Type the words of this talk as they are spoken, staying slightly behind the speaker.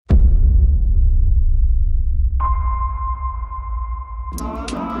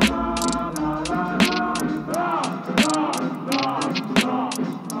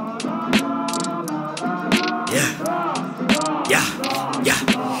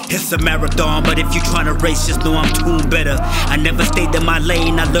It's a marathon, but if you tryna race, just know I'm too better. I never stayed in my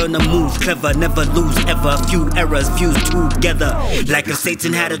lane, I learned to move clever, never lose ever. A few errors fused together. Like if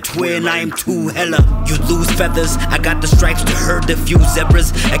Satan had a twin, I am too hella. You lose feathers, I got the stripes to herd a few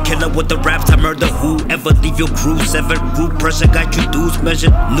zebras. A killer with the raps, I murder whoever. Leave your crew severed, group pressure got you dues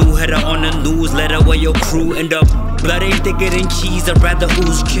measured. New header on the newsletter where your crew end up. Blood ain't thicker than cheese, I'd rather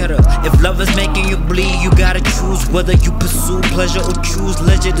ooze cheddar. If love is making you bleed, you gotta choose whether you pursue pleasure or choose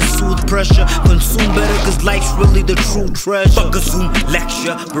leisure to soothe pressure. Consume better cause life's really the true treasure. Fuck assume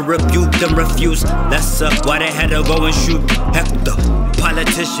lecture, but rebuke them refuse. That's why they had to go and shoot Hector.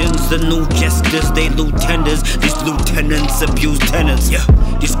 Politicians, the new jesters, they lieutenants. These lieutenants abuse tenants. Yeah,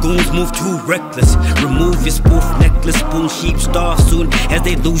 these goons move too reckless. Remove your spoof necklace, spoon sheep starve soon as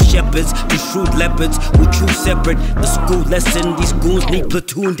they lose shepherds to shrewd leopards who choose separate. The school lesson, these goons need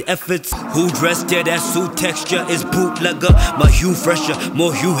platooned efforts. Who dressed it as suit texture is bootlegger. My hue fresher,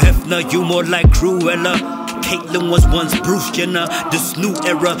 more Hugh Hefner, you more like Cruella. Caitlyn was once Bruce Jenner. This new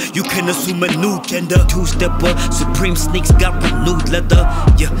era, you can assume a new gender. Two-stepper, supreme sneaks got renewed leather.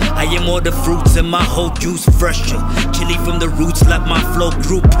 Yeah, I am all the fruits and my whole juice fresher. Chili from the roots like my flow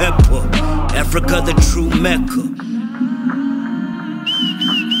grew pepper. Africa the true Mecca.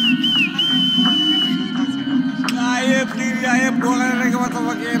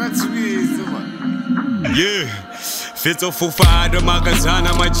 Yeah, fits of Fufada, Magazana,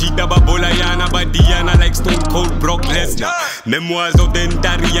 Majita, Babolayana, Badiana, like Stone Cold Brock Lesnar. Memoirs of the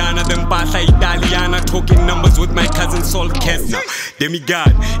Ndariana, then Pasa Italiana, talking numbers with my cousin Saul Kessner.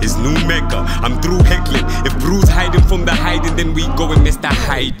 Demigod is new Mecca, I'm through heckling. If Bruce hiding from the hiding, then we go and Mr.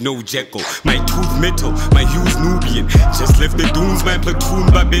 Hyde, no Jekyll. My tooth metal, my hue's Nubian. Just left the dunes, my platoon,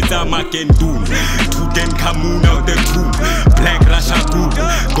 Babeta, Mac and Doom. Tuden Kamoon out the tomb. Black Rasha Group,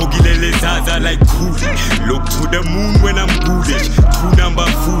 Gogilele Zaza like Coolie. Look to the moon when I'm ghoulish. Two number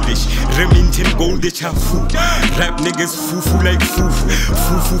foolish. Remington goldish a fool. Rap niggas foo-foo like foo-foo.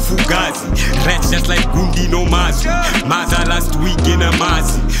 Foo-foo fugazi. Rats just like Gundi no Mazu. Maza last week in a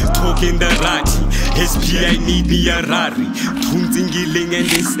Mazi. Talking the Rati. SP I need me a Rari. Tunzingiling and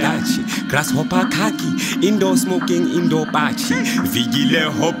Istachi. Grasshopper kaki. Indoor smoking, indoor bachi. Vigile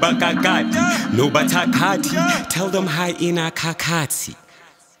hoba kakati. No batakati. Tell them hi in a kakati.